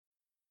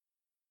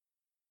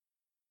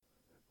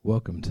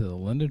Welcome to the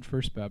London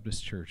First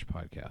Baptist Church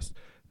podcast.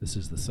 This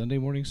is the Sunday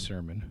morning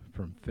sermon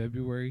from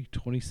February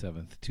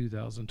 27th,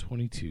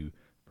 2022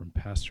 from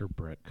Pastor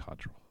Brett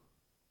Cottrell.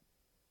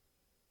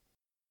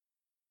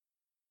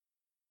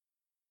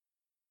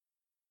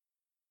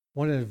 I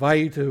want to invite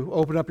you to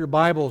open up your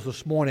Bibles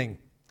this morning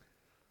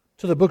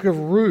to the book of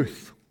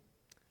Ruth,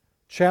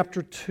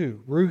 chapter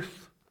 2.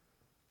 Ruth,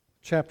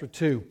 chapter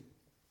 2.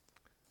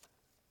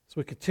 As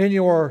we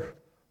continue our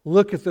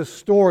look at this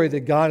story that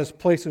God has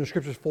placed in the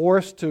Scriptures for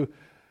us to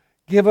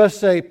give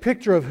us a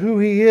picture of who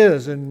He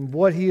is and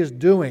what He is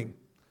doing.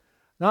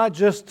 Not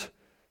just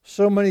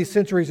so many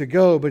centuries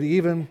ago, but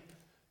even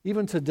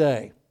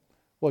today,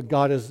 what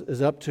God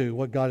is up to,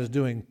 what God is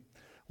doing.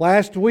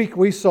 Last week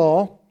we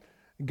saw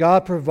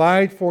God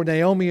provide for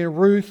Naomi and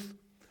Ruth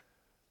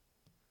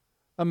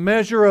a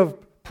measure of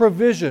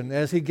provision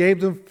as He gave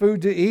them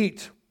food to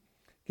eat,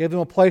 gave them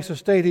a place to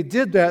stay. He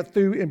did that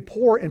through, in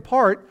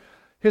part,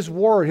 His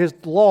word, His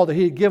law that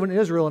He had given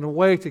Israel in a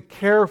way to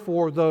care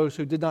for those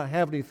who did not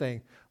have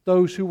anything,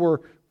 those who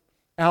were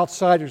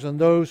outsiders and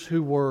those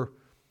who were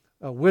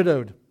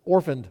widowed,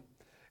 orphaned.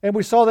 And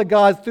we saw that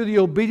God, through the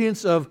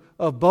obedience of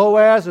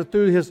Boaz and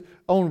through His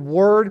own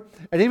word,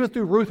 and even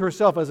through Ruth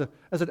herself as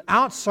an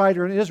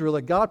outsider in Israel,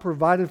 that God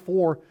provided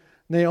for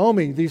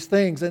Naomi these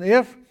things. And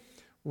if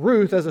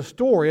Ruth, as a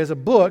story, as a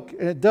book,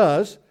 and it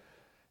does,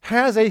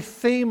 has a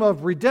theme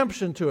of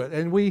redemption to it,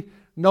 and we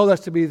know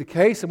that's to be the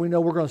case, and we know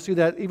we're going to see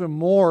that even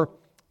more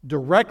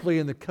directly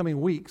in the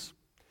coming weeks.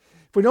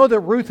 If we know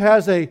that Ruth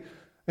has a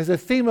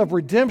theme of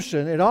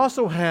redemption, it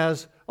also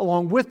has,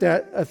 along with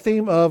that, a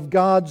theme of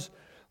God's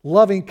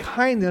loving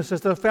kindness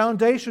as the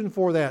foundation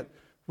for that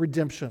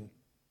redemption.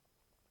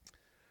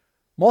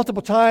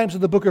 Multiple times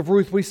in the book of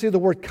Ruth, we see the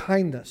word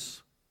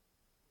kindness.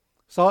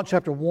 Saw it in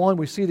chapter 1.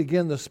 We see it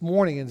again this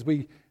morning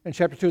in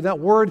chapter 2. That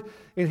word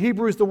in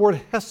Hebrew is the word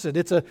hesed.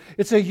 It's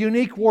a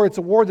unique word. It's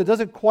a word that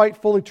doesn't quite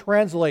fully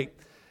translate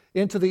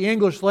into the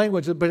English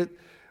language, but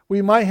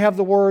we might have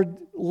the word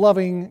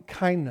loving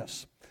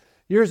kindness.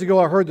 Years ago,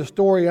 I heard the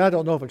story. I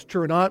don't know if it's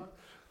true or not,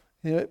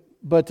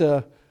 but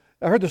I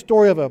heard the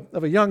story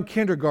of a young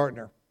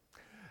kindergartner.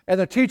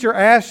 And the teacher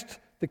asked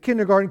the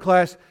kindergarten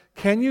class,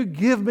 "Can you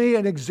give me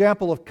an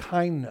example of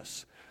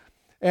kindness?"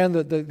 And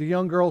the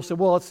young girl said,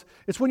 "Well,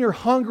 it's when you're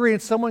hungry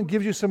and someone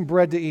gives you some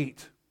bread to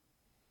eat."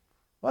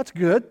 Well, that's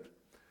good.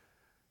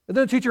 And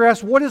then the teacher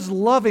asked, "What is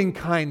loving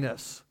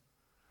kindness?"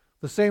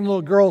 The same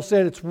little girl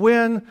said, "It's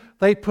when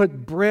they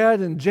put bread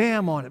and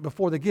jam on it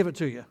before they give it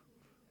to you."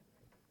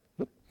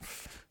 I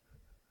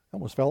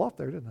almost fell off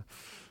there, didn't I?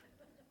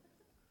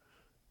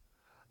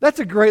 That's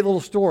a great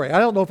little story. I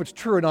don't know if it's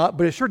true or not,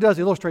 but it sure does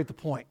illustrate the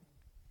point.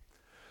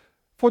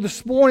 For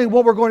this morning,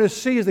 what we're going to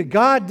see is that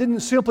God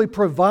didn't simply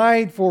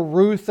provide for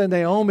Ruth and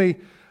Naomi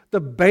the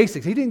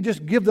basics. He didn't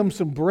just give them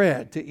some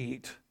bread to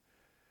eat.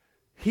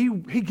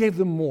 He gave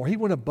them more. He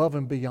went above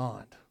and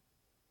beyond.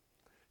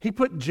 He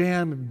put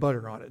jam and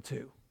butter on it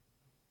too.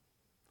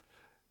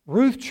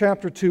 Ruth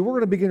chapter 2, we're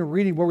going to begin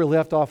reading where we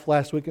left off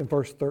last week in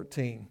verse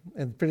 13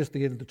 and finish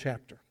the end of the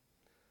chapter.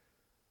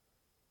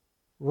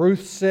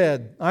 Ruth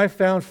said, "I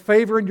found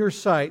favor in your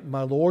sight,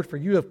 my Lord, for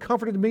you have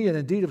comforted me and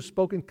indeed have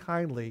spoken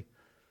kindly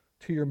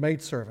to your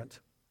maidservant,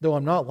 though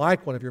I'm not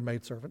like one of your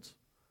maidservants."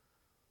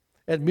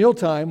 At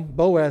mealtime,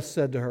 Boaz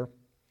said to her,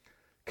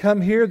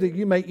 "Come here that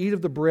you may eat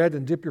of the bread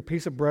and dip your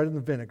piece of bread in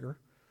the vinegar."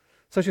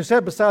 So she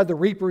sat beside the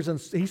reapers, and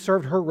he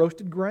served her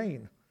roasted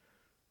grain.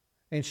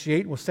 And she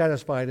ate and was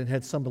satisfied and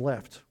had some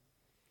left.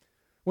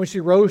 When she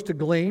rose to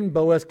glean,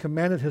 Boaz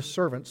commanded his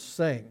servants,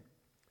 saying,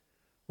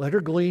 "Let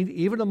her glean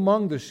even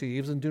among the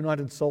sheaves, and do not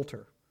insult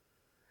her.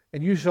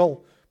 And you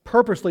shall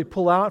purposely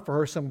pull out for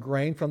her some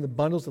grain from the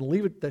bundles and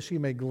leave it that she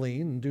may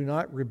glean, and do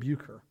not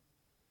rebuke her."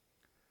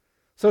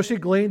 So she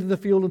gleaned in the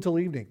field until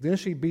evening. Then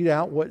she beat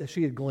out what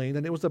she had gleaned,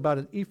 and it was about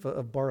an ephah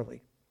of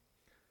barley.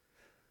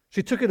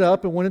 She took it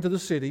up and went into the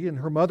city, and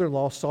her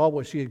mother-in-law saw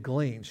what she had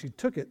gleaned. She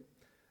took it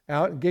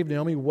out and gave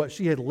Naomi what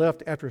she had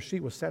left after she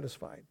was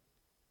satisfied.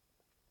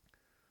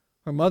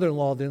 Her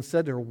mother-in-law then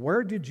said to her,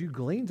 "Where did you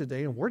glean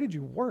today, and where did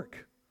you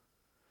work?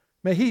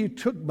 May he who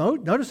took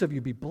notice of you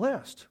be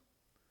blessed."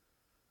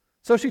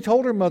 So she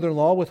told her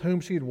mother-in-law with whom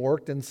she had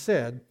worked and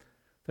said,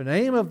 the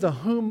name of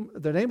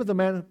the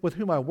man with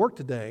whom I worked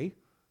today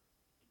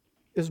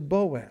is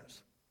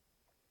Boaz."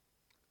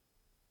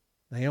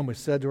 Naomi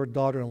said to her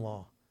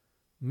daughter-in-law,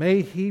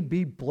 "May he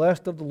be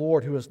blessed of the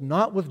Lord, who has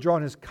not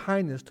withdrawn His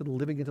kindness to the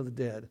living and to the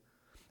dead."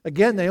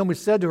 Again, Naomi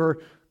said to her,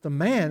 "The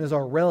man is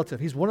our relative.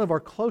 He's one of our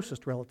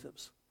closest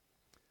relatives."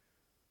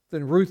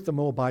 Then Ruth the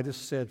Moabitess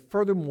said,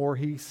 "Furthermore,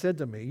 he said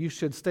to me, you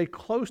should stay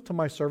close to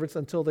my servants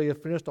until they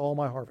have finished all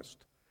my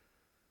harvest."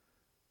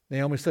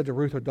 Naomi said to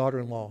Ruth, her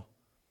daughter-in-law,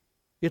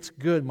 "It's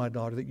good, my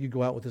daughter, that you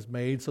go out with his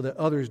maid, so that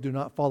others do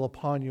not fall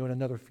upon you in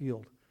another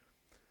field."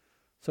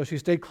 So she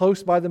stayed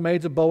close by the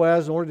maids of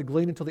Boaz in order to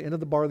glean until the end of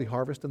the barley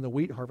harvest and the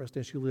wheat harvest,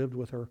 and she lived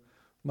with her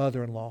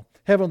mother-in-law.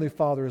 Heavenly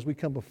Father, as we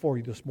come before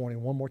you this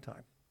morning one more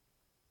time,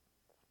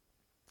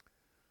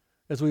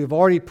 as we have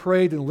already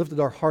prayed and lifted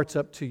our hearts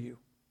up to you,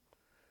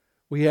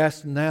 We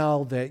ask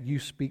now that you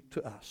speak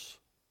to us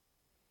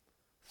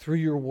through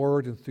your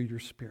word and through your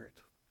Spirit.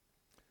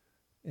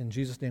 In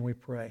Jesus' name we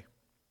pray.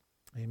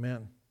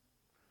 Amen.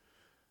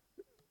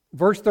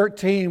 Verse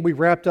 13, we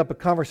wrapped up a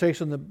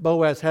conversation that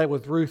Boaz had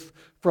with Ruth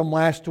from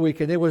last week,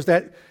 and it was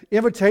that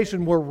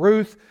invitation where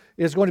Ruth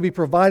is going to be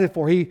provided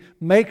for. He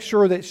makes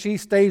sure that she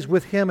stays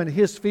with him in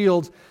his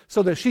fields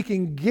so that she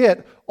can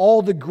get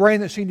all the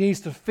grain that she needs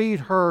to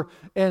feed her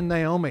and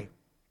Naomi.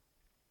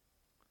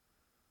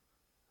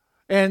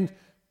 And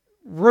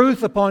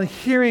Ruth, upon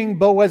hearing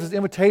Boaz's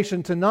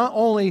invitation to not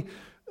only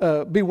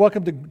be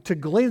welcome to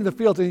glean in the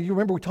fields, and you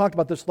remember we talked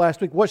about this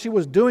last week, what she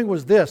was doing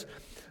was this.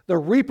 The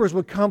reapers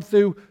would come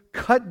through,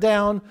 cut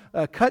down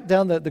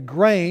the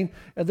grain,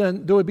 and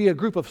then there would be a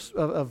group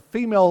of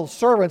female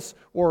servants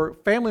or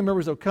family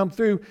members that would come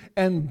through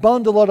and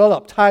bundle it all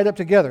up, tie it up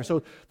together.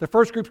 So the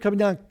first group's coming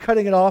down,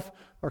 cutting it off,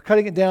 or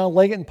cutting it down,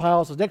 laying it in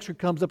piles. The next group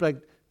comes up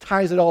and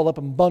ties it all up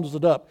and bundles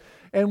it up.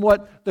 And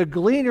what the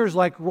gleaners,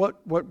 like what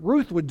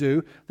Ruth would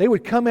do, they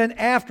would come in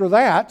after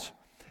that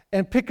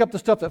and pick up the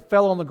stuff that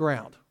fell on the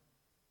ground.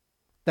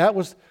 That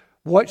was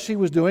what she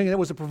was doing, and it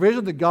was a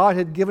provision that God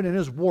had given in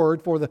His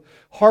Word for the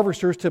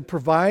harvesters to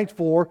provide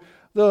for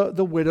the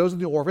widows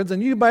and the orphans.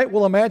 And you might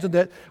well imagine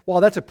that while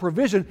that's a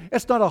provision,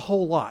 it's not a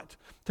whole lot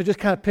to just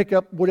kind of pick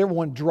up what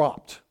everyone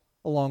dropped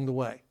along the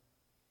way.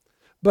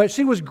 But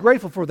she was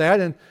grateful for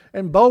that,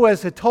 and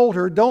Boaz had told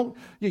her, "Don't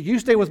you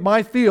stay with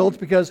my fields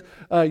because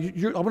I'm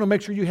going to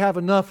make sure you have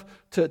enough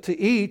to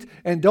eat,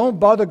 and don't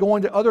bother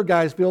going to other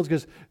guys' fields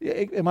because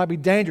it might be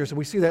dangerous." And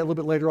we see that a little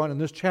bit later on in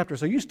this chapter.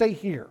 So you stay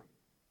here.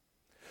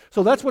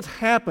 So that's what's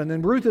happened,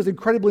 and Ruth is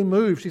incredibly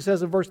moved. She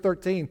says in verse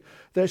 13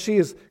 that she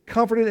is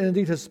comforted and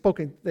indeed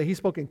that he's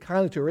spoken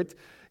kindly to her.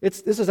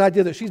 This is the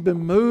idea that she's been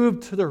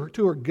moved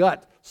to her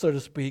gut, so to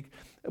speak,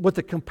 with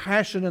the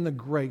compassion and the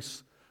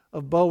grace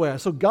of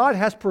Boaz. So God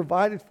has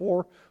provided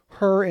for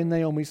her and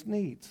Naomi's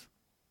needs.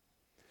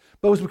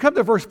 But as we come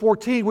to verse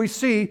 14, we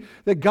see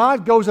that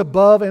God goes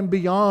above and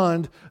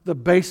beyond the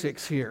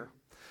basics here.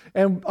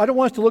 And I don't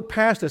want us to look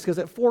past this because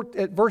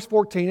at verse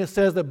 14 it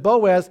says that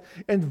Boaz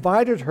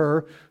invited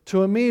her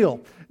to a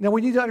meal. Now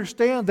we need to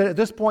understand that at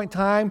this point in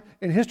time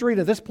in history, and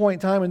at this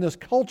point in time in this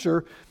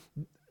culture,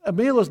 a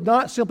meal is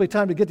not simply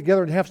time to get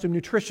together and have some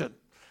nutrition.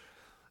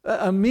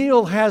 A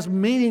meal has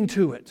meaning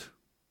to it.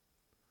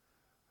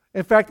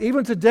 In fact,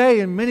 even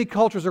today in many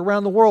cultures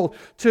around the world,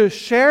 to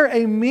share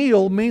a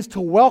meal means to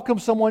welcome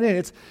someone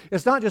in.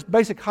 It's not just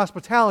basic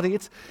hospitality.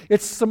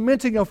 It's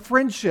cementing a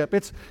friendship.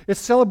 It's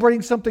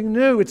celebrating something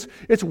new.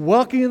 It's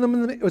welcoming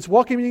them. It's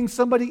welcoming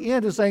somebody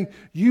in and saying,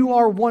 "You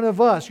are one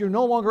of us. You're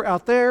no longer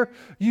out there.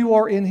 You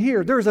are in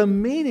here." There's a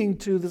meaning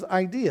to this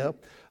idea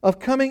of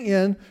coming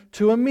in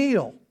to a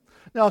meal.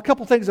 Now, a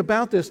couple things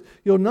about this.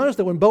 You'll notice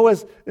that when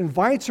Boaz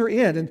invites her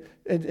in,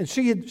 and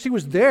she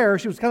was there,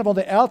 she was kind of on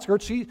the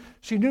outskirts.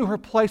 She knew her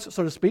place,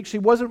 so to speak. She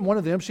wasn't one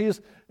of them. She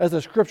is, as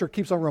the Scripture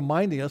keeps on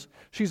reminding us,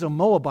 she's a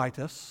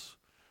Moabitess.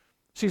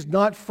 She's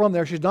not from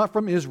there. She's not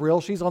from Israel.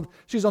 She's on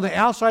the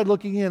outside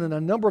looking in a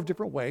number of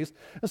different ways.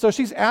 And so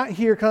she's out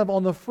here kind of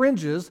on the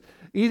fringes,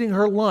 eating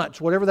her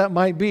lunch, whatever that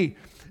might be.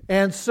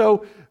 And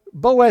so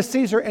Boaz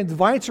sees her and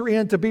invites her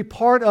in to be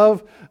part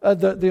of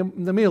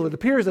the meal. It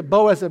appears that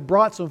Boaz had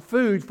brought some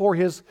food for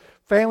his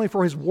family,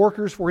 for his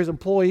workers, for his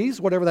employees,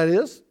 whatever that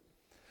is,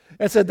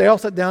 and said they all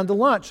sat down to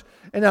lunch.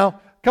 And now,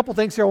 a couple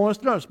things here I want us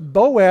to notice.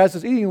 Boaz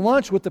is eating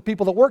lunch with the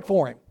people that work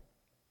for him.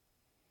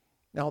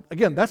 Now,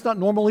 again, that's not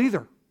normal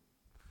either.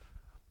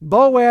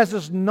 Boaz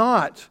is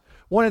not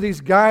one of these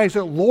guys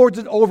that lords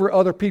it over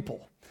other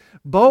people.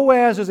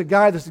 Boaz is a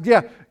guy that says,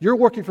 "Yeah, you're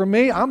working for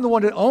me. I'm the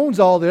one that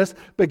owns all this,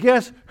 but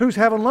guess who's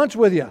having lunch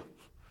with you?"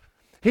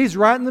 He's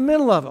right in the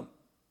middle of them.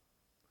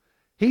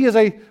 He is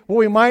what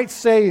we might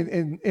say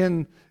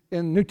in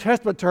New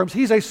Testament terms,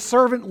 he's a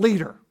servant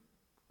leader.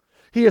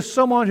 He is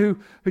someone who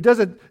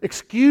doesn't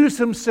excuse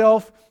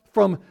himself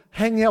from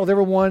hanging out with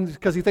everyone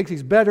because he thinks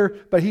he's better,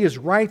 but he is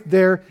right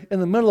there in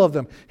the middle of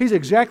them. He's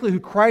exactly who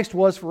Christ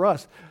was for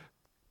us.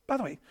 By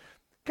the way,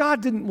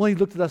 God didn't, when He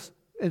looked at us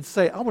and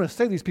say, "I want to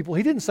save these people,"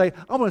 He didn't say,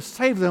 "I want to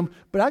save them,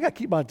 but I got to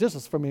keep my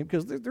distance from you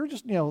because they're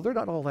just, they're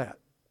not all that."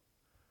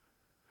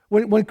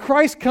 When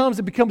Christ comes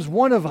and becomes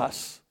one of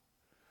us,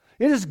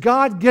 it is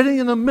God getting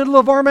in the middle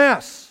of our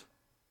mess.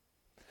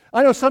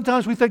 I know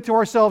sometimes we think to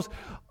ourselves,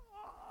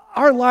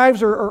 our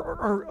lives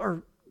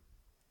are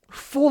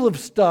full of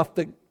stuff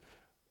that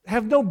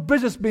have no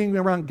business being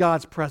around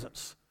God's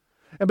presence.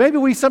 And maybe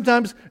we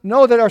sometimes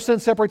know that our sin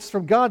separates us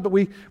from God, but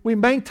we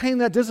maintain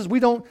that distance. We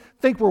don't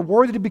think we're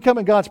worthy to become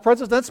in God's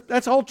presence.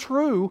 That's all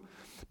true.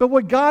 But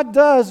what God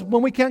does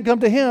when we can't come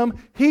to Him,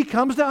 He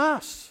comes to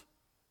us.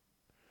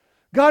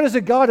 God is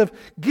a God of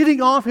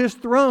getting off His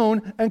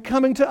throne and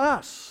coming to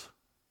us.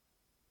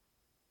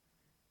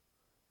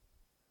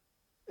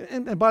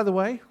 And by the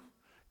way,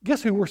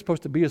 guess who we're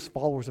supposed to be as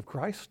followers of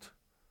Christ?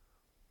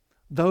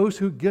 Those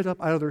who get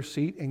up out of their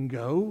seat and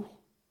go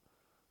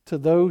to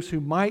those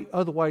who might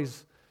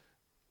otherwise,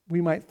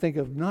 we might think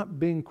of not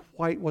being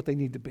quite what they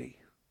need to be.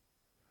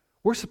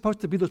 We're supposed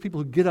to be those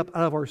people who get up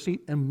out of our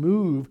seat and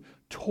move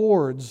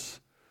towards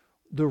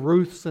the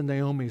Ruths and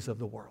Naomis of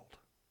the world.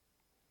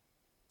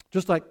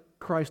 Just like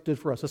Christ did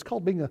for us. It's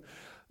called being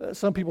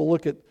some people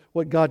look at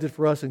what God did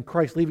for us and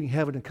Christ leaving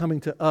heaven and coming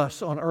to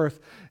us on earth.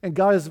 And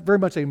God is very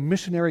much a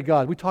missionary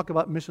God. We talk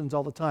about missions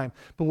all the time.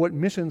 But what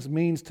missions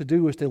means to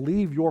do is to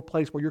leave your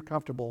place where you're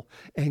comfortable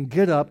and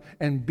get up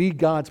and be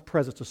God's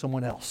presence to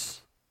someone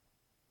else.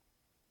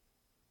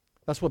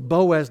 That's what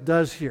Boaz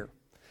does here.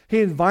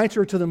 He invites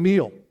her to the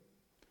meal,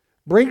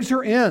 brings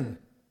her in.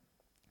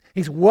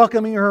 He's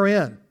welcoming her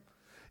in.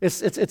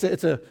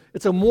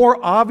 It's a more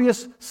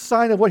obvious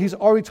sign of what he's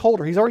already told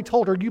her. He's already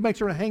told her, you make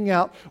sure to hang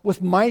out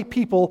with my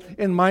people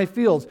in my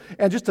fields.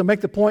 And just to make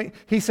the point,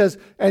 he says,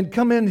 and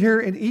come in here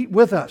and eat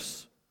with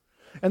us.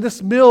 And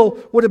this meal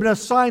would have been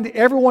assigned to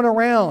everyone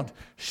around.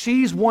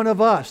 She's one of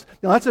us.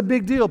 Now that's a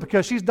big deal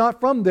because she's not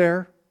from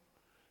there.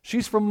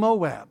 She's from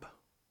Moab.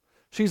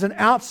 She's an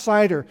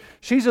outsider.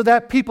 She's of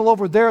that people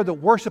over there that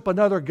worship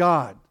another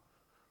god.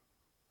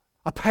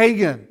 A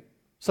pagan,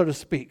 so to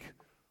speak.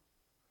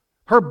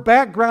 Her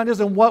background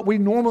isn't what we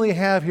normally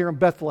have here in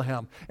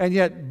Bethlehem. And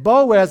yet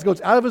Boaz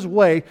goes out of his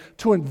way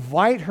to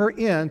invite her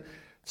in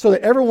so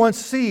that everyone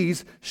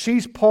sees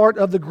she's part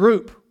of the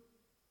group.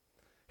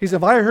 He's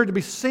invited her to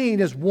be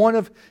seen as one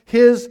of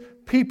his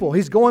people.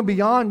 He's going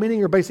beyond meeting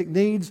her basic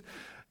needs,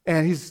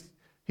 and he's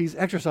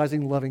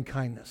exercising loving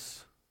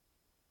kindness.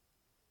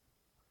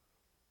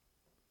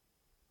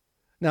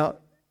 Now,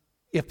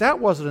 if that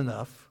wasn't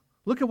enough,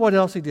 look at what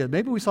else he did.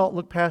 Maybe we saw it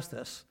look past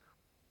this.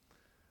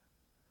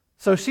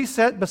 So she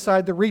sat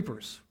beside the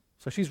reapers.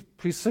 So she's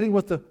sitting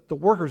with the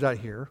workers out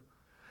here.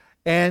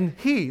 And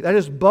he, that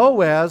is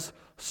Boaz,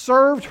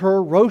 served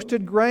her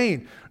roasted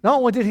grain. Not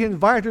only did he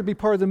invite her to be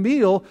part of the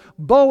meal,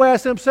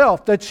 Boaz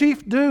himself, the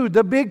chief dude,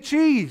 the big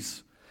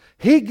cheese,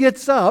 he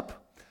gets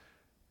up,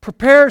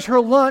 prepares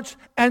her lunch,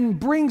 and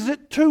brings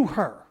it to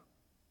her.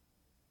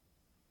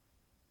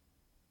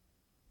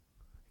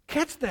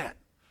 Catch that.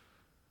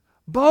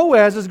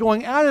 Boaz is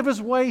going out of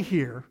his way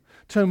here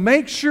to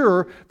make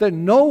sure that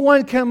no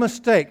one can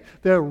mistake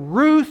that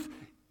Ruth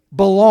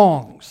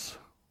belongs.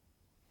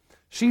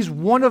 She's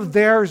one of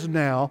theirs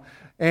now,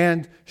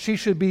 and she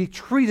should be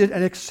treated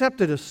and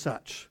accepted as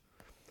such.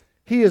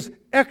 He is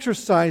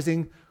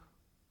exercising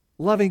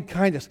loving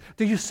kindness.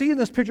 Do you see in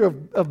this picture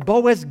of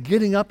Boaz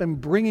getting up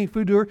and bringing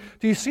food to her?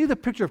 Do you see the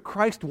picture of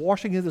Christ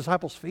washing his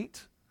disciples'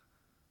 feet?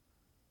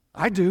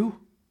 I do.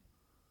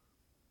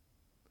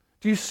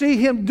 Do you see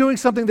him doing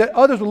something that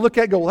others will look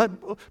at and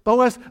go,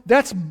 Boaz,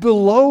 that's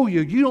below you.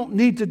 You don't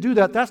need to do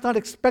that. That's not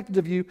expected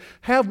of you.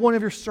 Have one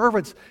of your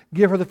servants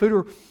give her the food.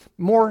 Or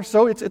more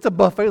so, it's a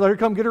buffet. Let her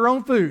come get her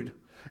own food.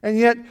 And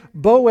yet,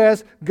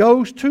 Boaz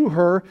goes to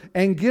her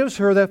and gives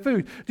her that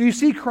food. Do you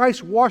see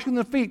Christ washing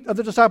the feet of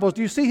the disciples?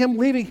 Do you see him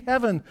leaving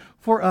heaven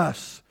for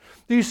us?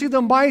 Do you see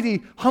the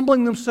mighty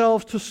humbling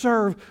themselves to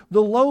serve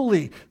the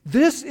lowly?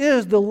 This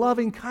is the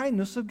loving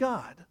kindness of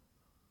God.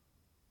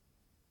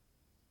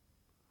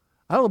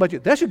 I don't know about you.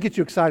 That should get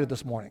you excited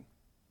this morning.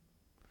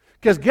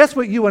 Because guess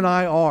what you and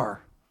I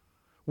are?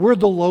 We're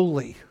the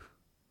lowly.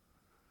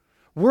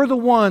 We're the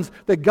ones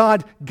that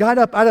God got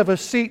up out of a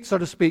seat, so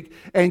to speak,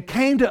 and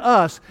came to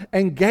us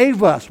and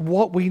gave us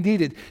what we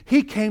needed.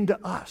 He came to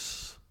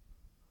us.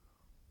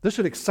 This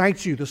should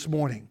excite you this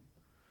morning.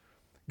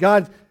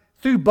 God,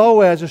 through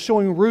Boaz, is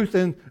showing Ruth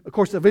and, of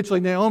course, eventually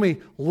Naomi,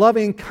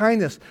 loving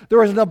kindness.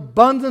 There is an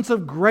abundance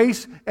of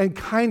grace and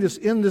kindness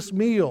in this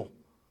meal.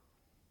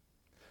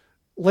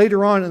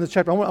 Later on in the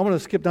chapter, I want to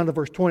skip down to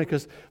verse 20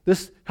 because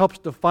this helps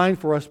define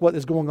for us what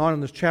is going on in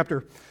this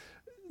chapter.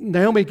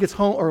 Naomi gets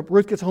home, or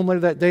Ruth gets home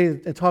later that day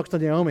and talks to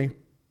Naomi.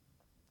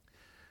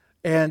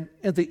 And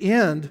at the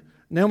end,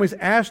 Naomi's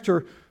asked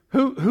her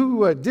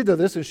who did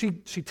this, and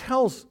she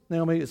tells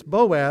Naomi it's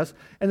Boaz.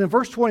 And in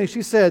verse 20,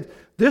 she said,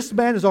 "This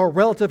man is our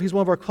relative. He's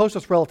one of our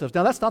closest relatives."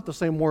 Now, that's not the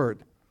same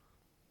word.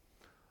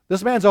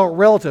 This man's our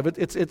relative.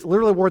 It's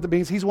literally a word that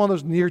means he's one of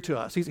those near to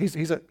us.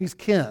 He's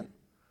kin.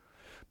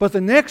 But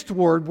the next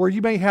word, where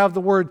you may have the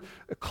word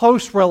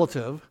close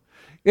relative,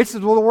 it's the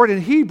word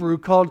in Hebrew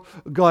called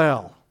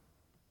goel.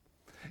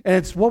 And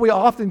it's what we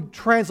often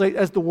translate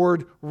as the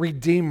word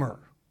redeemer.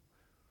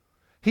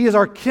 He is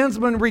our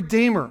kinsman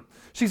redeemer.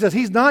 She says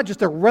he's not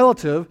just a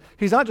relative.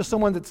 He's not just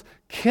someone that's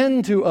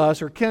kin to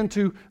us or kin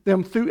to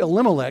them through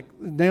Elimelech,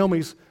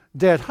 Naomi's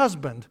dead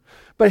husband.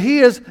 But he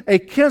is a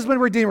kinsman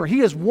redeemer.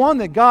 He is one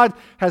that God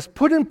has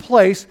put in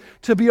place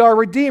to be our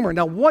redeemer.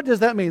 Now, what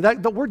does that mean?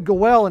 The word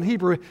goel in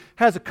Hebrew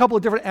has a couple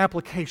of different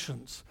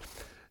applications.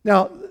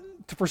 Now,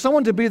 for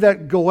someone to be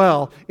that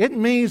goel, it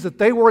means that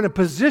they were in a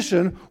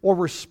position or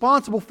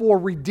responsible for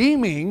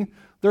redeeming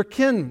their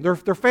kin, their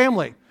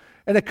family,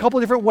 in a couple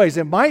of different ways.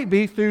 It might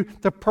be through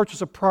the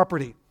purchase of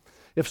property.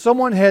 If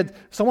someone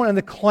in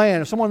the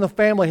clan, or someone in the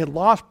family had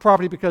lost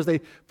property because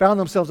they found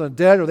themselves in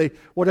debt, or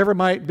whatever it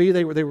might be,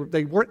 they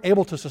weren't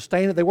able to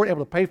sustain it, they weren't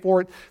able to pay for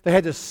it, they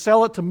had to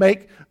sell it to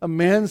make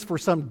amends for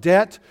some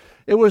debt.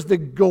 It was the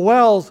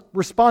Goel's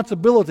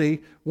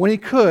responsibility, when he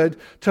could,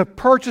 to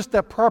purchase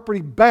that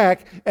property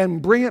back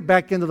and bring it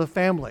back into the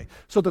family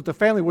so that the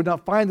family would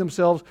not find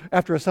themselves,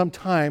 after some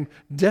time,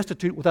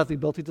 destitute without the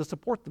ability to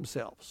support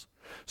themselves.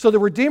 So the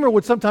Redeemer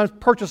would sometimes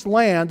purchase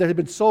land that had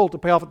been sold to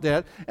pay off a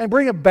debt and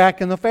bring it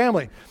back in the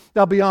family.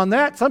 Now, beyond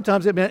that,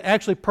 sometimes it meant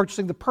actually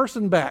purchasing the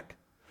person back.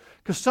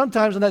 Because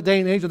sometimes in that day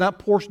and age, in that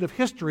portion of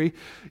history,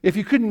 if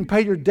you couldn't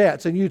pay your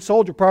debts and you'd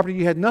sold your property,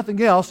 you had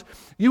nothing else,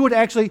 you would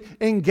actually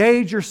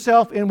engage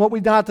yourself in what we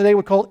now today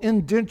would call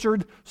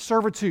indentured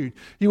servitude.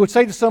 You would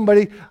say to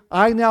somebody,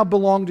 I now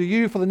belong to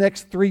you for the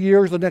next 3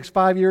 years, the next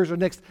 5 years, or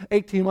the next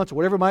 18 months, or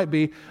whatever it might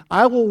be.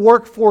 I will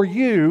work for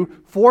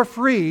you for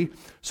free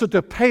so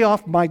to pay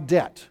off my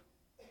debt.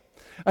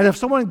 And if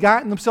someone had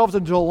gotten themselves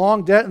into a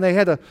long debt and they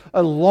had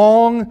a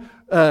long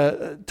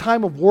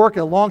time of work,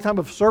 a long time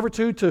of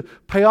servitude to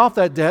pay off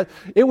that debt,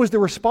 it was the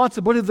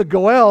responsibility of the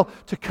Goel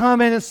to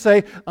come in and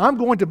say, I'm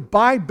going to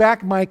buy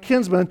back my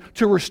kinsmen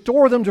to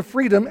restore them to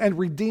freedom and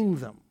redeem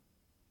them.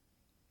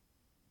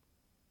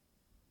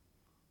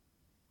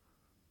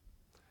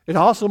 It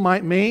also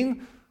might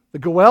mean the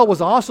Goel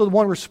was also the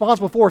one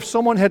responsible for if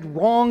someone had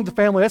wronged the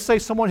family. Let's say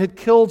someone had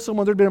killed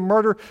someone, there'd been a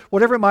murder,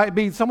 whatever it might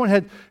be. Someone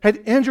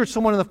had injured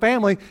someone in the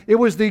family. It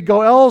was the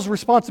Goel's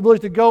responsibility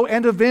to go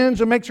and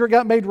avenge and make sure it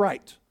got made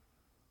right.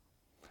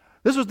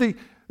 This was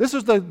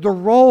the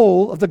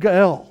role of the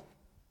Goel.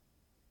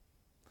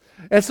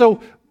 And so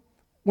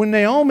when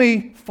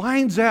Naomi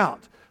finds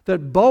out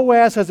that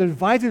Boaz has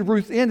invited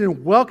Ruth in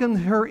and welcomed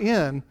her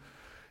in,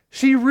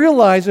 she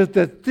realizes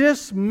that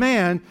this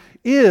man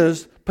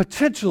is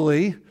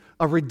potentially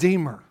a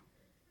redeemer.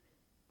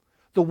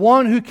 The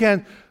one who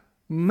can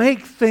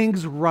make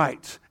things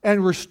right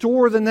and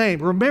restore the name.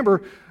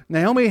 Remember,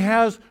 Naomi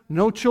has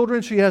no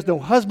children. She has no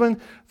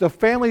husband. The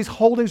family's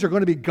holdings are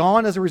going to be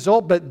gone as a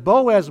result, but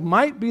Boaz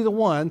might be the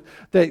one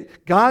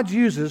that God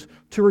uses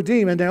to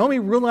redeem. And Naomi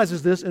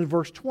realizes this in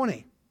verse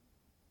 20.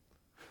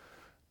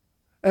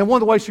 And one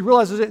of the ways she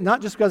realizes it,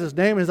 not just because of his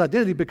name and his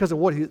identity,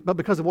 but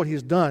because of what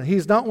he's done.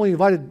 He's not only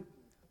invited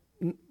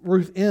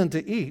Ruth in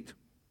to eat,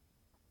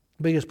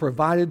 but he has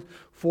provided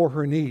for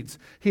her needs.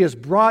 He has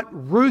brought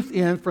Ruth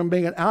in from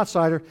being an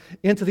outsider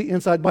into the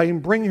inside by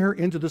bringing her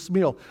into this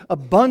meal.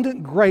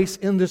 Abundant grace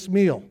in this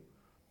meal.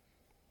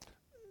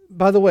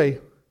 By the way,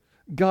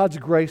 God's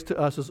grace to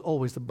us is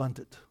always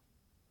abundant.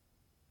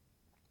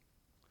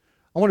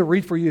 I want to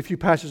read for you a few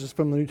passages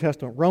from the New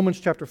Testament. Romans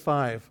chapter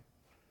 5,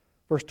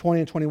 verse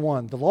 20 and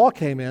 21. The law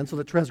came in so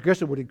that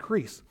transgression would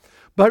increase.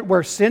 But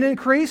where sin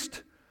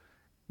increased,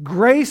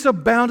 grace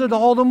abounded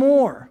all the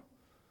more.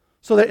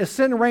 So that as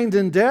sin reigned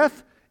in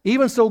death,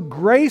 even so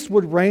grace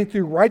would reign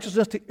through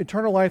righteousness to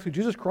eternal life through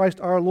Jesus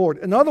Christ our Lord.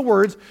 In other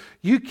words,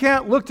 you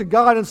can't look to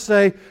God and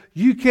say,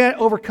 you can't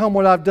overcome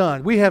what I've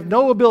done. We have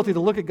no ability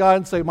to look at God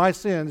and say, my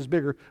sin is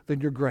bigger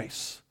than your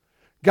grace.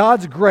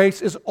 God's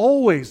grace is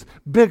always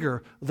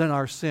bigger than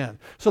our sin.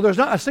 So there's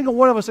not a single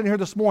one of us in here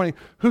this morning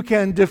who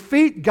can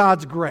defeat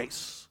God's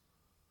grace.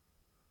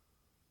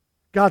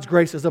 God's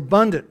grace is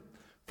abundant.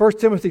 1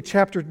 Timothy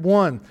chapter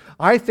 1,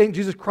 I thank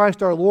Jesus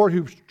Christ our Lord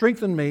who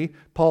strengthened me,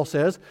 Paul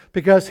says,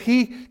 because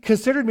he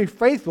considered me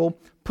faithful,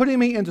 putting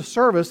me into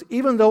service,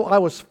 even though I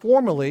was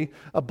formerly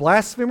a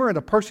blasphemer and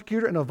a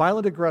persecutor and a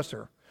violent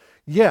aggressor.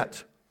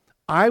 Yet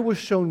I was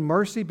shown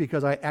mercy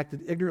because I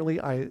acted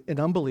ignorantly in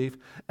unbelief,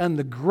 and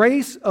the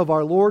grace of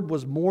our Lord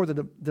was more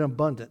than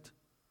abundant.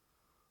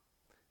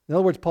 In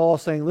other words, Paul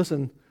is saying,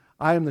 listen,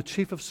 I am the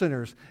chief of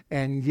sinners,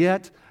 and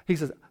yet, he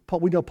says,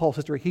 we know Paul's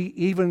history. He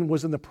even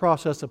was in the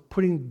process of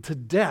putting to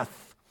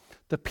death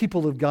the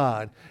people of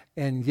God,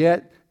 and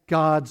yet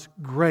God's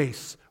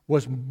grace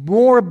was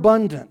more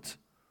abundant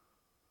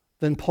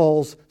than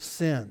Paul's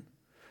sin.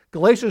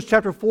 Galatians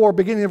chapter 4,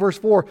 beginning of verse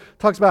 4,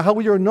 talks about how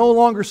we are no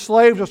longer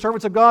slaves or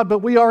servants of God, but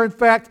we are in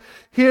fact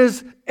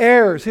His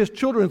heirs, His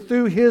children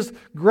through His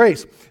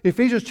grace.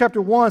 Ephesians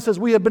chapter 1 says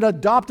we have been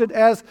adopted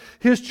as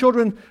His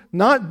children,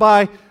 not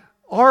by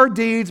our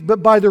deeds,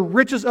 but by the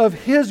riches of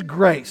His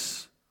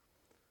grace.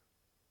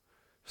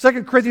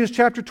 2 Corinthians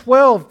chapter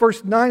 12,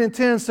 verse 9 and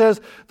 10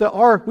 says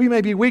that we may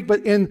be weak,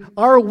 but in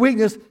our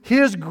weakness,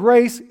 His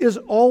grace is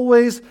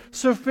always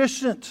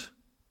sufficient.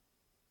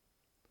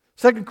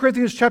 2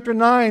 Corinthians chapter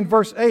 9,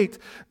 verse 8,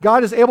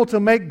 God is able to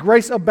make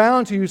grace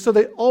abound to you so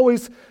that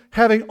always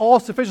having all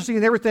sufficiency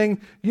in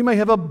everything, you may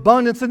have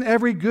abundance in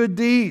every good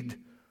deed.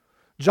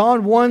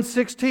 John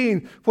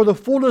 1:16, for the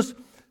fullness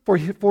for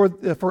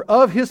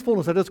of His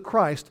fullness, that is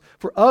Christ,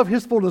 for of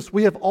His fullness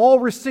we have all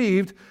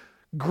received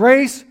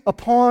grace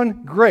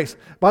upon grace.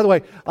 By the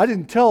way, I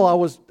don't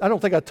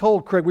think I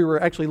told Craig we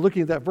were actually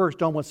looking at that verse,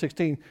 John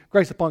 1:16,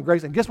 grace upon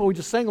grace. And guess what we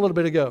just sang a little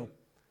bit ago?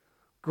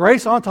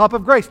 Grace on top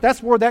of grace.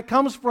 That's where that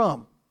comes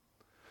from.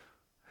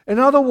 In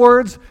other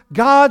words,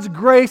 God's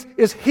grace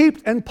is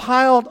heaped and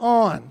piled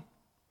on.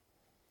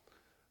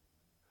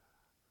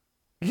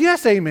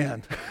 Yes,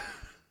 amen.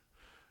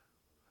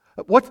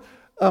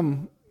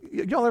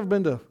 Y'all ever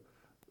been to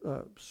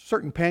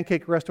certain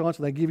pancake restaurants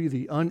and they give you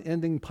the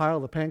unending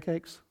pile of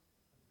pancakes?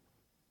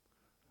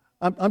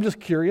 I'm just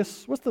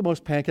curious. What's the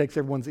most pancakes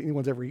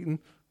anyone's ever eaten?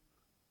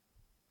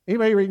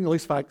 Anybody ever eaten at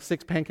least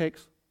 6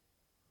 pancakes?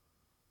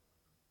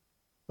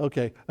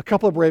 Okay. A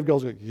couple of brave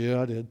girls go,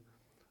 yeah, I did.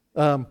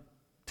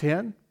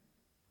 10?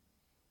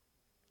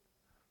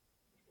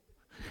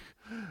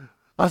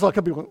 I saw a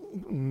couple people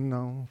going,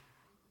 no.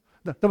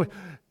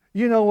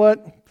 You know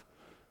what?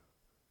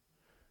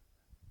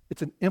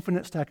 It's an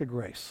infinite stack of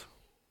grace.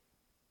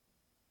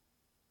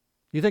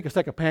 You think a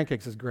stack of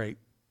pancakes is great.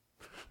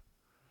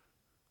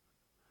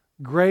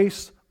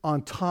 Grace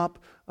on top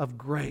of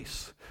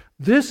grace.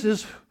 This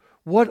is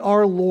what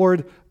our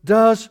Lord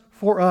does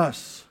for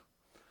us.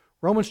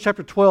 Romans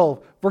chapter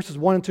 12, verses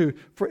 1 and 2,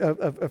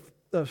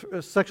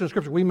 a section of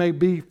Scripture we may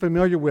be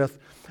familiar with.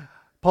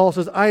 Paul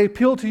says, I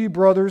appeal to you,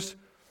 brothers,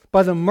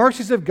 by the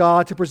mercies of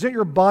God, to present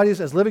your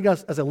bodies as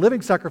a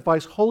living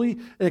sacrifice, holy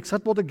and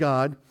acceptable to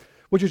God,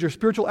 which is your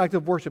spiritual act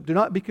of worship. Do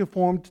not be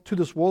conformed to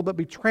this world, but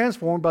be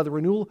transformed by the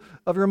renewal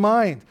of your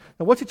mind.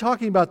 Now, what's he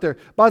talking about there?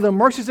 By the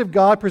mercies of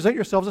God, present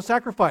yourselves a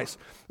sacrifice.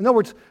 In other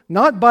words,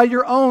 not by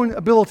your own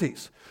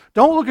abilities.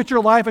 Don't look at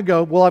your life and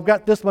go, well, I've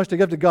got this much to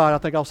give to God, I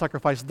think I'll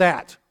sacrifice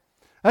that.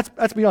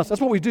 Let's be honest,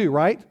 that's what we do,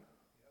 right?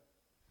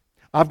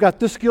 I've got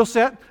this skill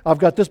set, I've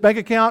got this bank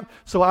account,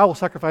 so I will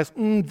sacrifice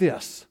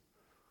this.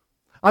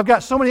 I've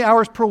got so many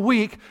hours per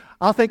week,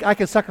 I think I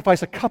can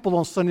sacrifice a couple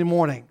on Sunday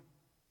morning.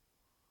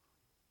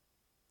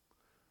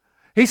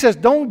 He says,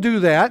 don't do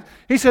that.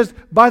 He says,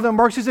 by the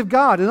mercies of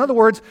God. In other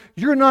words,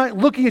 you're not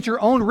looking at your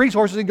own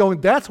resources and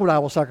going, that's what I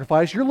will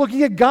sacrifice. You're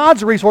looking at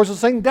God's resources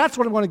saying, that's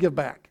what I'm going to give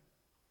back.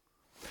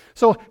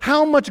 So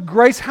how much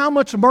grace, how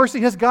much mercy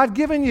has God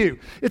given you?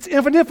 It's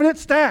infinite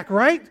stack,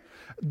 right?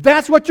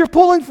 That's what you're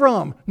pulling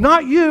from,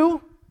 not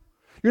you.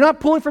 You're not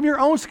pulling from your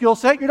own skill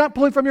set. You're not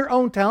pulling from your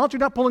own talents.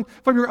 You're not pulling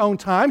from your own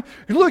time.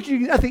 You're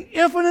looking at the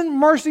infinite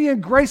mercy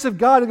and grace of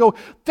God and go,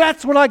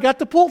 that's what I got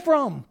to pull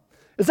from.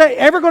 Is that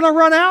ever going to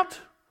run out?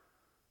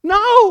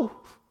 No.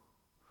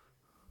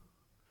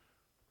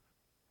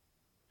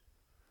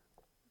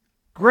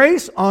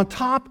 Grace on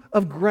top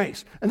of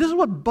grace. And this is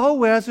what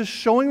Boaz is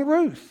showing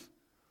Ruth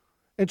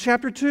in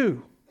chapter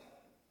 2.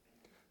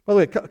 By the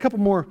way, a couple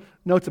more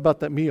notes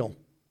about that meal.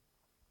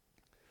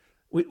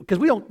 Because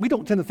we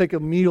don't tend to think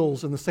of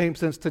meals in the same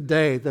sense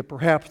today that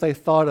perhaps they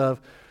thought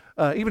of,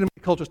 even in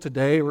cultures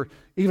today, or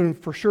even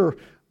for sure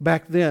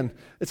back then.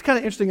 It's kind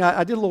of interesting.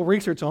 I did a little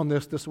research on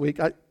this week.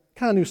 I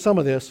kind of knew some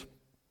of this,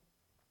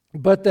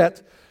 but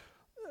that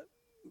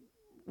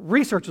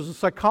researchers and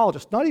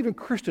psychologists, not even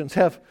Christians,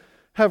 have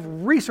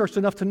researched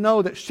enough to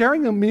know that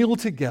sharing a meal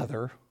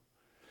together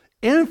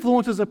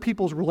influences a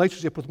people's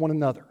relationship with one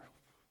another.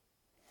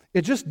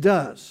 It just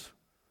does.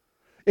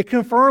 It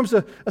confirms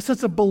a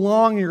sense of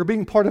belonging or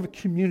being part of a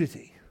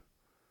community.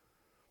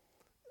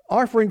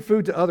 Offering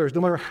food to others,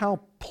 no matter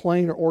how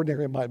plain or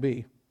ordinary it might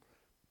be,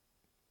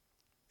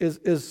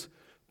 is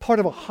part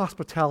of a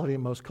hospitality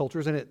in most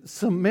cultures, and it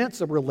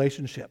cements a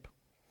relationship.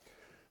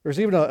 There's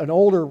even an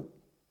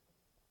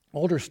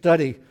older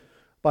study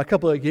by a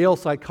couple of Yale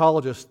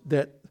psychologists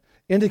that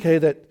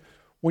indicated that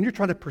when you're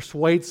trying to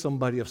persuade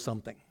somebody of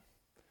something,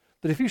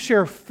 that if you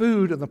share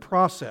food in the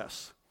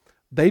process,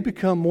 they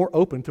become more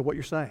open to what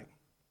you're saying.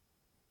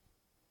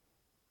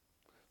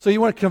 So you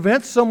want to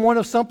convince someone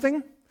of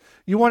something?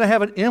 You want to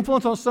have an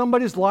influence on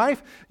somebody's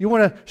life? You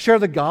want to share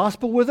the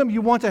gospel with them?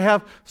 You want to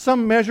have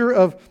some measure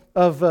of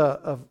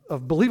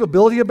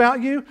believability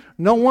about you?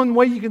 Know one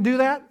way you can do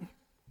that?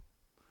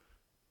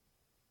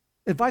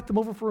 Invite them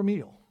over for a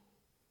meal.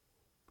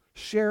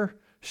 Share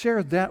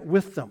that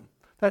with them.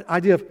 That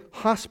idea of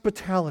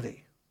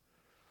hospitality.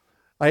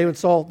 I even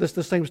saw the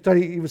same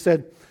study even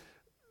said,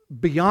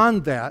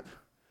 beyond that,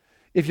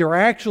 if you're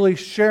actually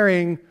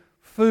sharing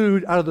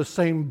food out of the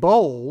same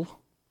bowl,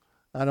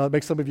 I know it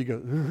makes some of you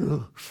go,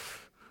 ugh.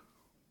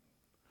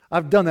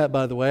 I've done that,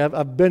 by the way.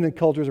 I've been in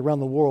cultures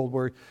around the world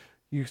where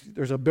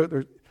there's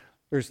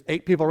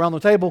 8 people around the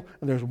table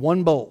and there's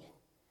one bowl,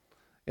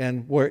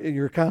 and where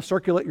you're kind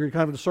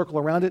of in a circle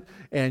around it,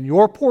 and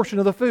your portion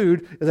of the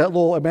food is that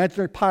little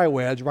imaginary pie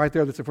wedge right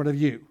there that's in front of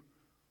you,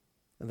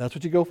 and that's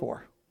what you go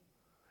for.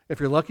 If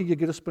you're lucky, you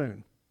get a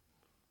spoon.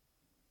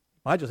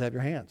 Might just have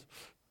your hands.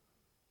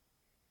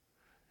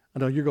 I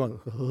know you're going,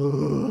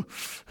 ugh.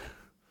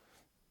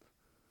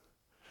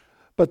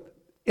 But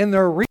in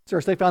their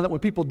research, they found that when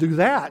people do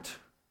that,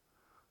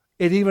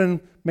 it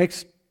even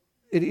makes,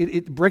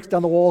 it breaks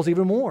down the walls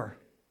even more.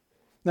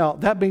 Now,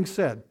 that being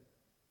said,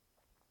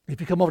 if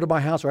you come over to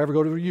my house or ever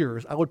go to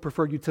yours, I would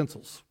prefer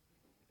utensils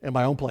and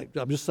my own plate.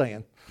 I'm just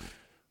saying.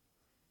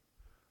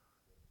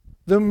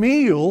 The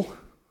meal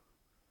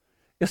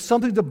is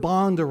something to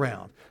bond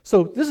around.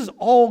 So this is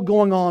all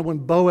going on when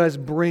Boaz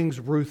brings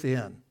Ruth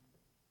in.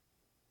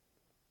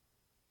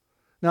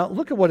 Now,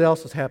 look at what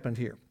else has happened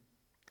here.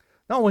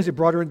 Not only has he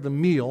brought her into the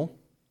meal,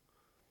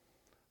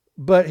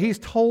 but he's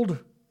told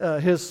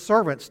his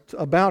servants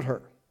about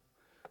her.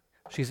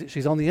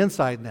 She's on the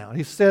inside now.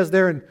 He says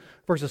there in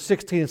verses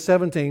 16 and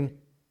 17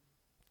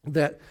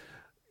 that,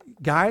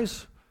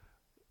 guys,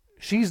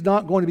 she's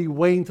not going to be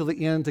waiting till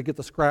the end to get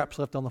the scraps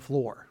left on the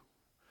floor.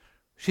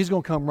 she's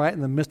going to come right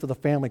in the midst of the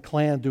family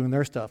clan doing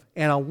their stuff.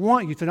 And I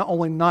want you to not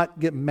only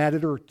not get mad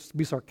at her or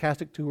be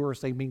sarcastic to her or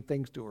say mean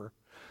things to her.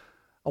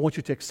 I want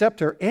you to accept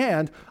her.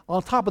 And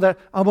on top of that,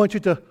 I want you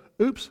to,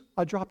 oops,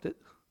 I dropped it.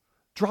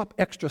 Drop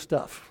extra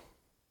stuff.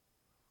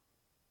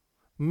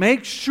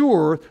 Make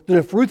sure that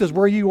if Ruth is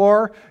where you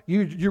are,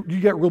 you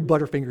get real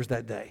butterfingers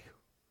that day.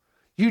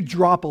 You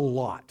drop a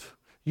lot.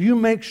 You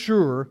make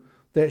sure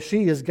that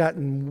she has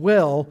gotten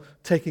well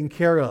taken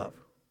care of.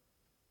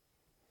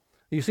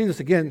 You see this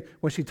again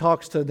when she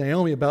talks to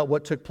Naomi about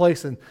what took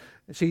place, and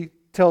she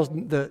tells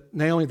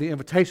Naomi the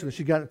invitation that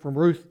she got from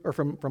Ruth or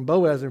from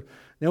Boaz, and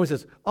Naomi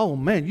says, "Oh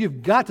man,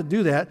 you've got to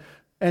do that."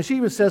 And she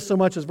even says so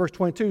much as verse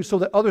 22, so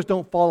that others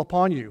don't fall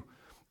upon you.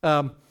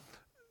 The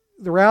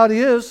reality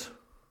is,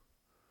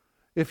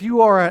 if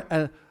you are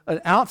an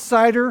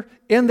outsider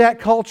in that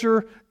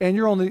culture, and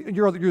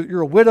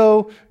you're a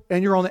widow,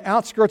 and you're on the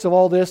outskirts of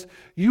all this,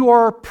 you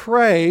are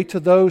prey to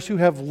those who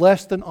have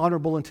less than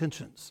honorable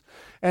intentions.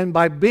 And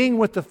by being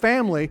with the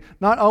family,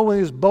 not only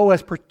is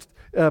Boaz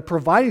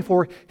providing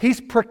for her,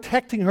 he's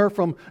protecting her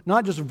from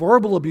not just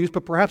verbal abuse,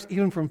 but perhaps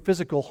even from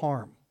physical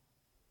harm.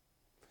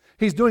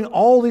 He's doing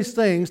all these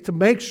things to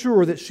make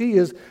sure that she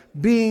is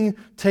being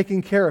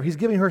taken care of. He's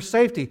giving her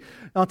safety.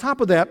 Now, on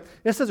top of that,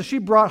 it says that she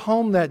brought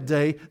home that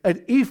day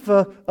an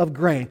ephah of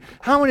grain.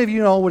 How many of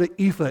you know what an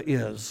ephah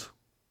is?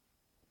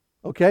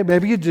 Okay,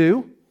 maybe you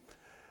do.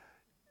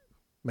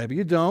 Maybe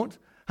you don't.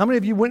 How many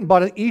of you went and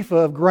bought an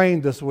ephah of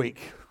grain this week?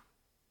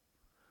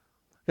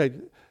 Okay,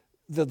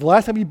 the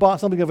last time you bought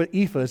something of an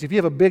ephah is if you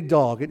have a big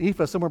dog, an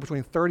ephah is somewhere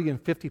between 30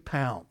 and 50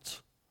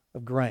 pounds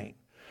of grain.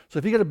 So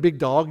if you get a big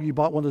dog, you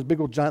bought one of those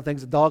big old giant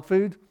things of dog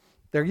food,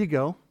 there you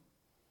go.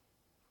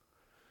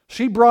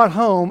 She brought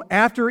home,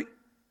 after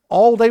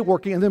all day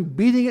working and then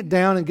beating it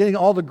down and getting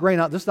all the grain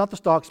out, this is not the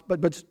stalks,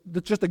 but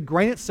just the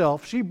grain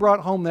itself, she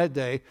brought home that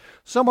day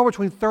somewhere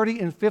between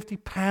 30 and 50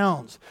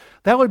 pounds.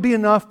 That would be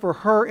enough for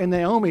her and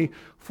Naomi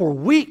for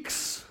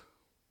weeks.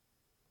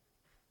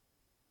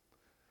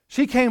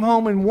 She came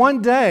home in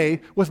one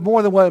day with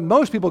more than what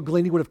most people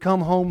gleaning would have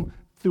come home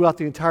throughout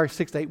the entire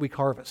 6 to 8 week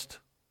harvest.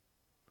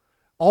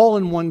 All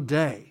in one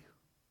day.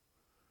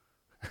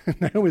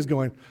 Naomi's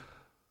going,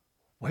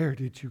 where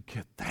did you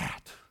get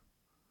that?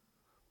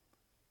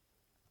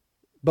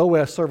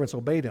 Boaz's servants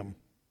obeyed him.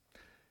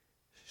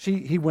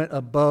 He went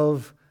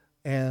above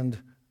and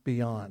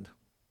beyond.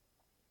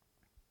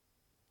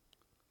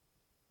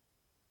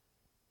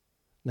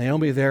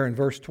 Naomi there in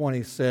verse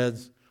 20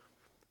 says,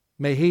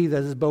 may he,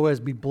 that is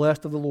Boaz, be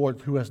blessed of the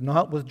Lord, who has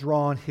not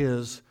withdrawn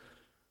his,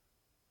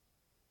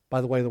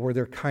 by the way, the word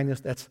there, kindness,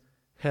 that's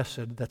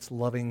hesed, that's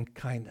loving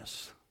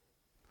kindness.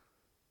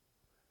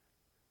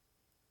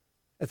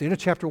 At the end of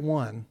chapter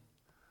 1,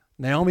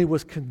 Naomi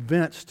was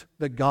convinced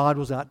that God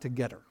was out to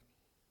get her.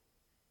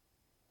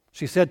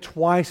 She said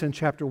twice in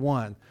chapter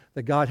 1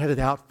 that God had it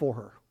out for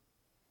her.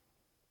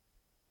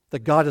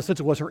 That God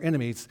essentially was her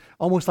enemy. It's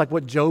almost like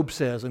what Job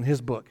says in his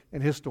book,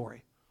 in his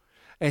story.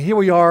 And here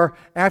we are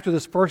after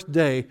this first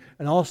day,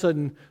 and all of a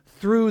sudden,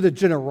 through the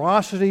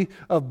generosity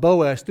of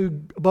Boaz, through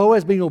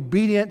Boaz being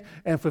obedient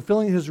and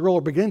fulfilling his role,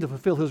 or beginning to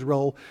fulfill his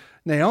role,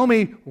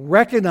 Naomi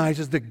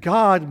recognizes that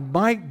God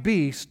might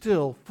be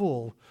still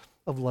full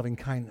of loving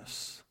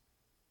kindness.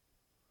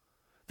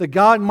 That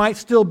God might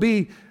still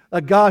be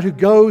a God who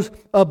goes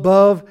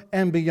above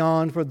and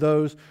beyond for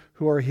those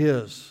who are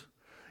his.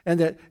 And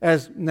that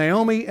as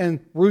Naomi and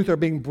Ruth are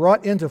being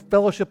brought into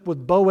fellowship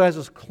with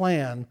Boaz's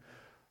clan,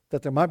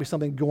 that there might be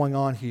something going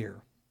on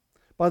here.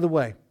 By the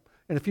way,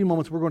 in a few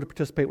moments, we're going to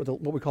participate with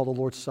what we call the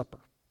Lord's Supper.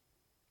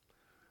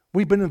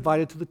 We've been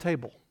invited to the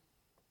table.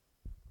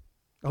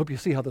 I hope you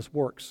see how this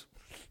works.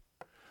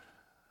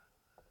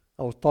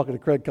 I was talking to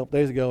Craig a couple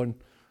days ago, and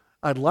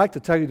I'd like to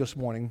tell you this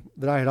morning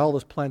that I had all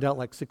this planned out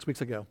like 6 weeks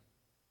ago.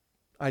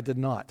 I did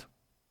not.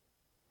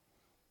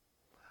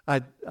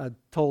 I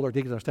told our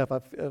deacons and our staff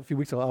a few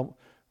weeks ago,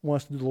 I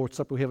want us to do the Lord's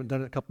Supper. We haven't done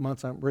it in a couple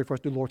months. I'm ready for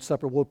us to do the Lord's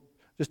Supper. We'll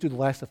just do the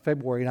last of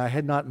February, and I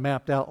had not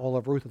mapped out all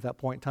of Ruth at that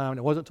point in time, and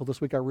it wasn't until this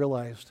week I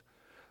realized,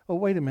 oh,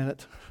 wait a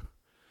minute.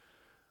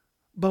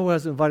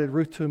 Boaz invited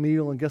Ruth to a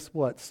meal, and guess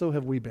what? So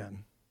have we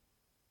been.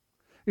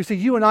 You see,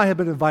 you and I have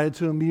been invited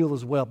to a meal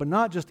as well, but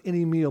not just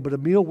any meal, but a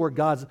meal where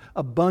God's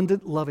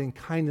abundant loving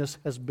kindness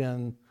has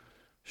been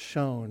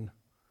shown.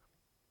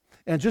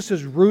 And just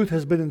as Ruth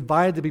has been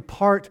invited to be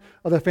part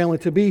of the family,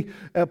 to be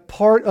a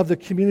part of the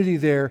community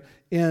there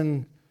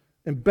in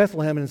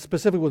Bethlehem, and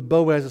specifically with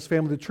Boaz's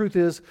family, the truth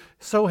is,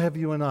 so have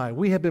you and I.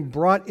 We have been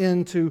brought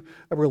into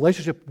a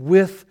relationship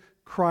with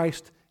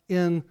Christ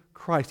in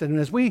Christ. And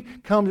as we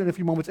come in a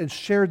few moments and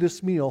share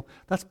this meal,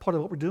 that's part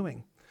of what we're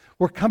doing.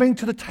 We're coming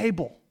to the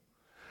table.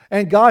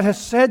 And God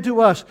has said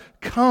to us,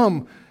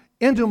 come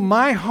into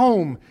my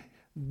home,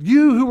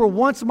 You who were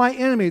once my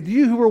enemy,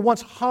 you who were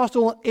once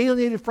hostile and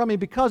alienated from me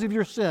because of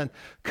your sin,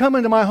 come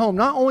into my home.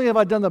 Not only have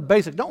I done the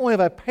basic, not only have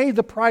I paid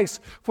the price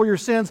for your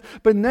sins,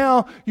 but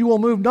now you will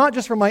move not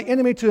just from my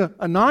enemy to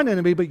a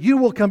non-enemy, but you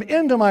will come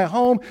into my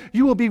home.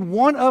 You will be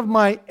one of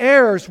my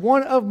heirs,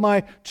 one of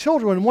my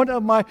children, one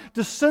of my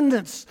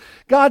descendants.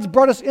 God's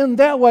brought us in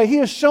that way. He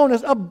has shown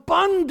us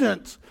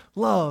abundant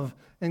love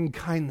and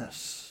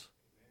kindness.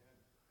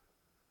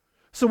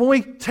 So when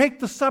we take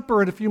the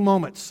supper in a few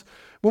moments,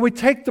 when we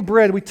take the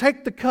bread, we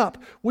take the cup,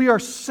 we are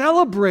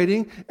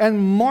celebrating and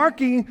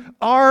marking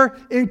our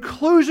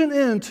inclusion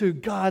into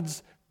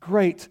God's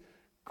great,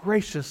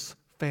 gracious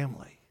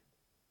family.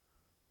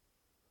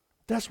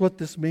 That's what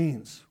this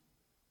means.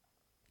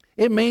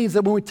 It means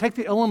that when we take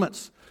the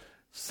elements,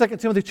 2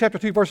 Timothy chapter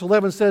 2, verse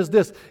 11 says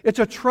this, it's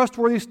a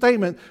trustworthy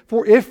statement,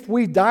 for if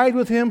we died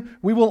with him,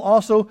 we will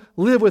also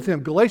live with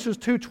him. Galatians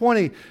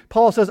 2:20,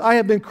 Paul says, I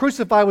have been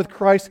crucified with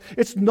Christ.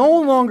 It's no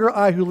longer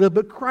I who live,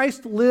 but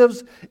Christ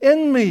lives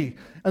in me.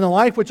 And the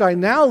life which I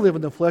now live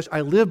in the flesh,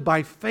 I live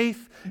by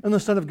faith in the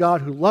Son of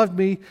God who loved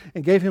me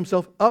and gave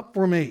himself up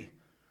for me.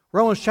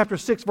 Romans chapter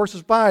 6,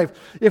 verses 5,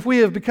 if we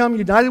have become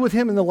united with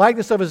him in the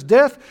likeness of his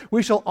death,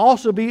 we shall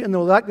also be in the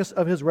likeness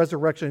of his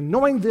resurrection.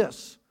 Knowing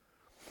this,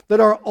 that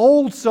our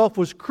old self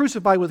was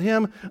crucified with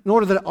him in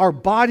order that our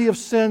body of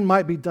sin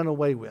might be done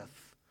away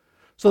with,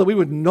 so that we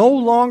would no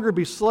longer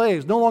be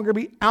slaves, no longer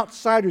be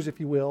outsiders,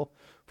 if you will,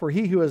 for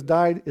he who has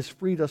died has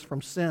freed us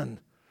from sin.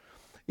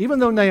 Even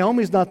though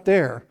Naomi's not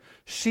there,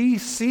 she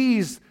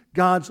sees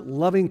God's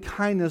loving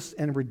kindness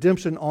and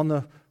redemption on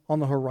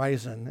the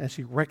horizon, and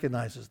she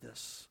recognizes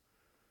this.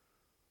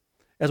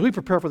 As we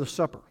prepare for the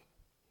supper,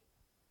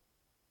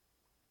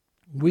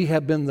 we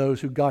have been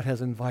those who God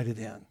has invited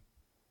in.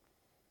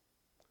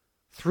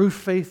 Through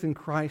faith in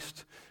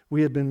Christ,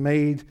 we have been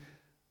made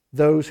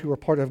those who are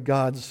part of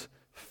God's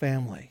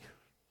family.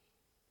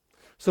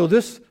 So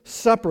this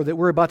supper that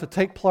we're about to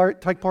take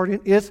part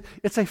in,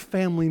 it's a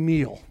family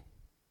meal.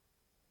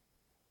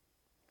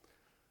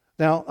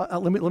 Now,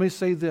 let me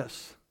say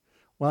this.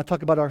 When I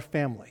talk about our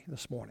family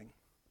this morning,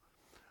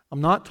 I'm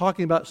not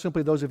talking about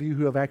simply those of you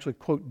who have actually,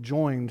 quote,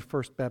 joined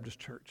First Baptist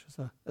Church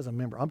as a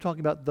member. I'm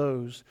talking about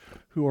those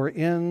who are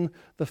in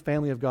the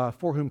family of God,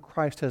 for whom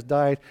Christ has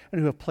died,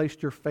 and who have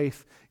placed your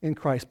faith in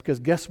Christ. Because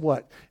guess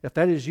what? If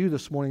that is you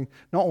this morning,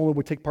 not only will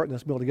we take part in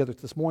this meal together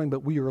this morning,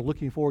 but we are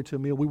looking forward to a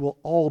meal. We will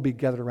all be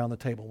gathered around the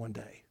table one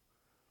day.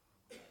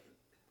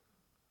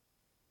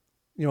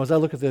 You know, as I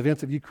look at the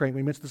events of Ukraine,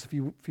 we mentioned this a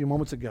few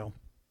moments ago.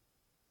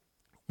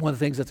 One of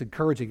the things that's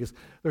encouraging is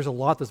there's a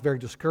lot that's very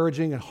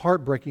discouraging and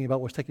heartbreaking about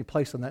what's taking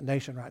place in that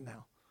nation right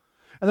now.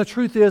 And the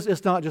truth is,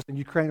 it's not just in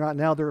Ukraine right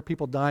now. There are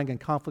people dying in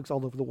conflicts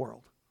all over the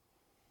world,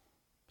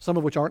 some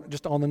of which aren't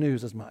just on the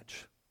news as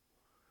much.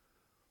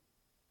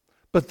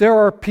 But there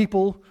are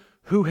people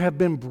who have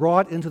been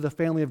brought into the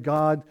family of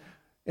God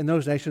in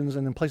those nations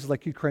and in places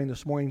like Ukraine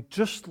this morning,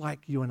 just like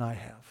you and I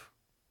have.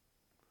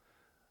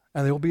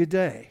 And there will be a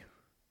day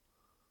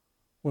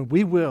when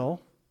we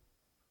will,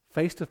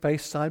 face to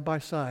face, side by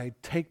side,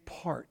 take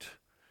part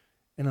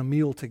in a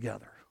meal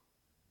together.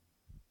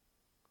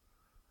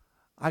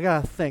 I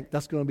got to think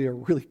that's going to be a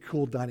really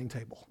cool dining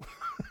table.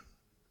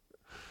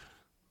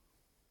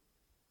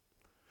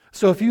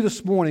 So if you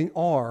this morning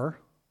are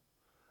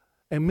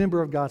a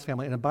member of God's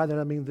family, and by that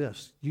I mean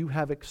this, you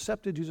have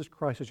accepted Jesus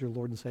Christ as your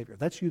Lord and Savior.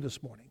 That's you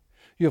this morning.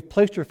 You have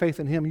placed your faith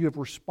in him. You have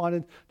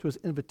responded to his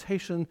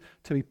invitation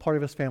to be part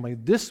of his family.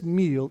 This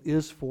meal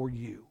is for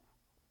you,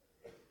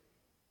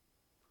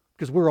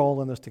 because we're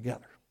all in this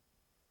together.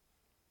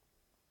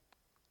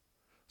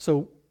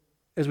 So,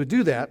 as we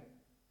do that,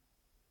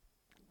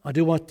 I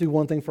do want to do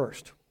one thing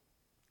first.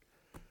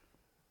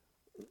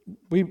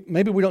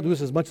 Maybe we don't do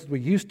this as much as we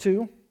used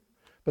to,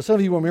 but some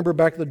of you will remember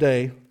back in the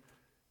day,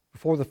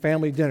 before the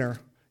family dinner,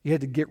 you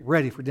had to get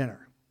ready for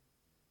dinner.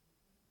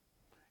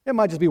 It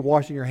might just be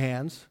washing your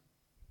hands.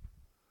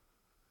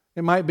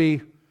 It might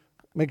be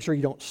making sure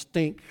you don't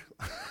stink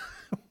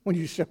when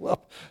you show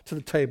up to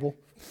the table.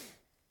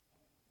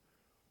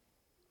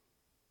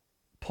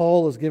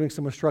 Paul is giving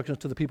some instructions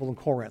to the people in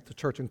Corinth, the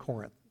church in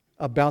Corinth,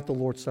 about the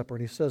Lord's Supper,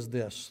 and he says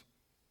this: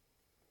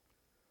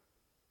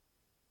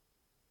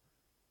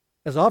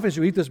 as often as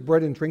you eat this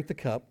bread and drink the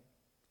cup,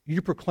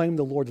 you proclaim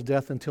the Lord's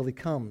death until he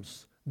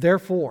comes.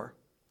 Therefore,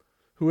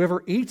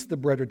 whoever eats the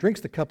bread or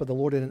drinks the cup of the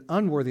Lord in an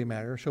unworthy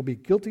manner shall be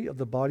guilty of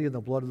the body and the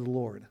blood of the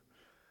Lord.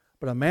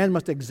 But a man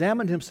must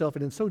examine himself,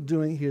 and in so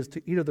doing he is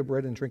to eat of the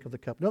bread and drink of the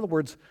cup. In other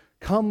words,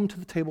 come to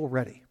the table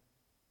ready.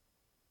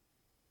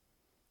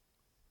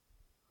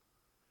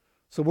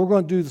 So what we're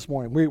going to do this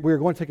morning, we're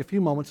going to take a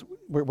few moments.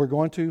 We're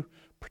going to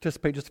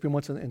participate just a few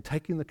moments in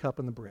taking the cup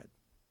and the bread.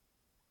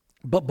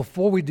 But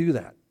before we do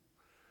that,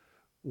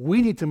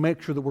 we need to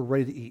make sure that we're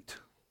ready to eat,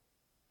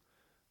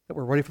 that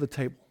we're ready for the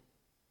table.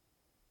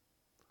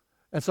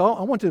 And so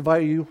I want to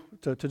invite you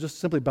to just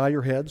simply bow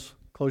your heads,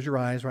 close your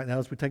eyes right now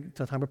as we take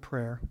a time of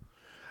prayer.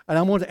 And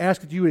I want to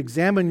ask that you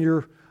examine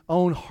your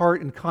own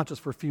heart and conscience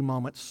for a few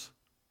moments.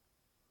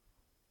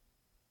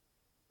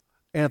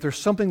 And if there's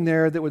something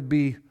there that would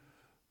be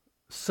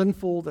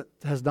sinful that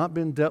has not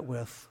been dealt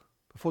with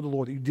before the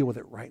Lord, that you deal with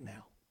it right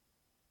now.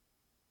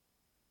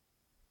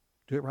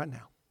 Do it right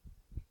now.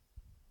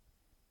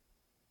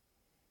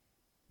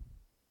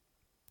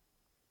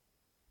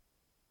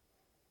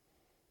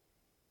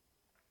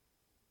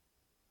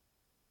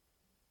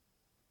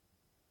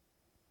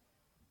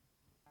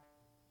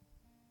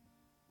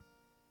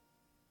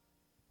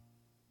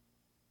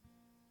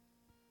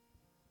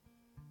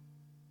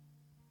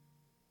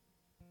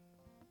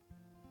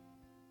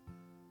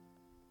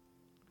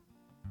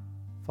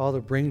 Father,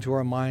 bring to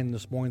our mind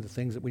this morning the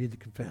things that we need to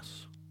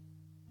confess.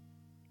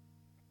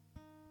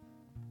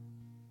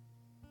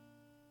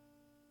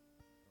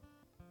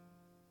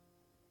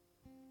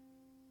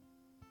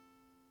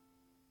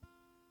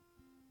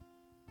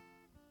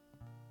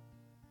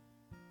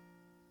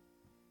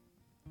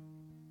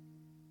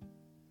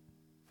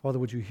 Father,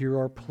 would you hear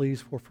our pleas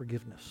for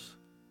forgiveness?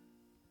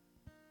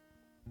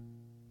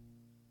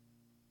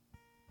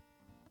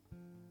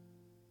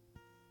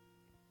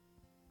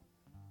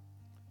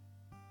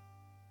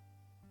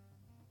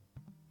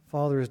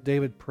 Father, as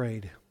David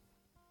prayed,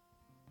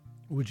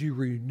 would you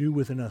renew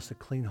within us a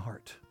clean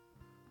heart?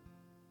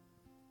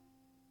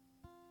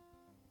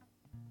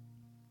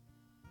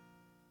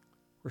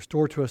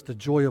 Restore to us the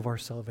joy of our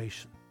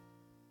salvation.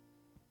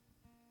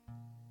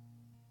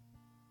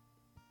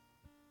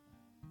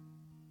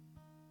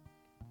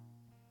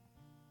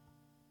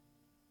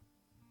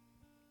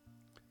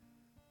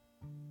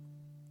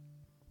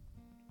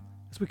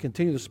 As we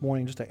continue this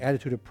morning, just an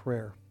attitude of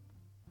prayer,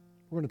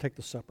 we're going to take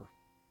the supper.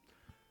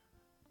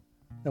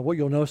 Now, what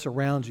you'll notice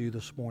around you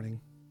this morning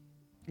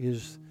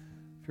is,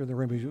 if you're in the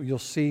room, you'll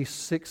see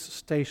 6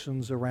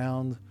 stations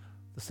around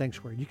the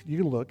sanctuary. You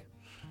can look.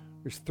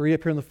 There's 3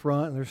 up here in the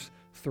front, and there's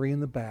 3 in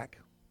the back.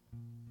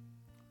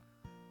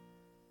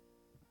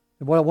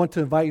 And what I want to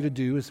invite you to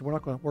do is we're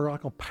not going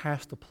to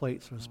pass the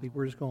plate, so to speak.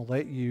 We're just going to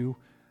let you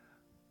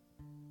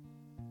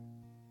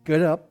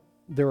get up.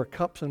 There are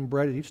cups and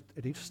bread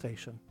at each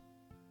station,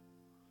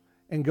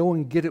 and go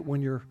and get it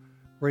when you're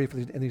ready for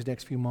in these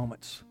next few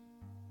moments.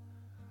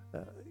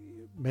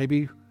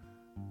 Maybe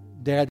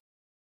Dad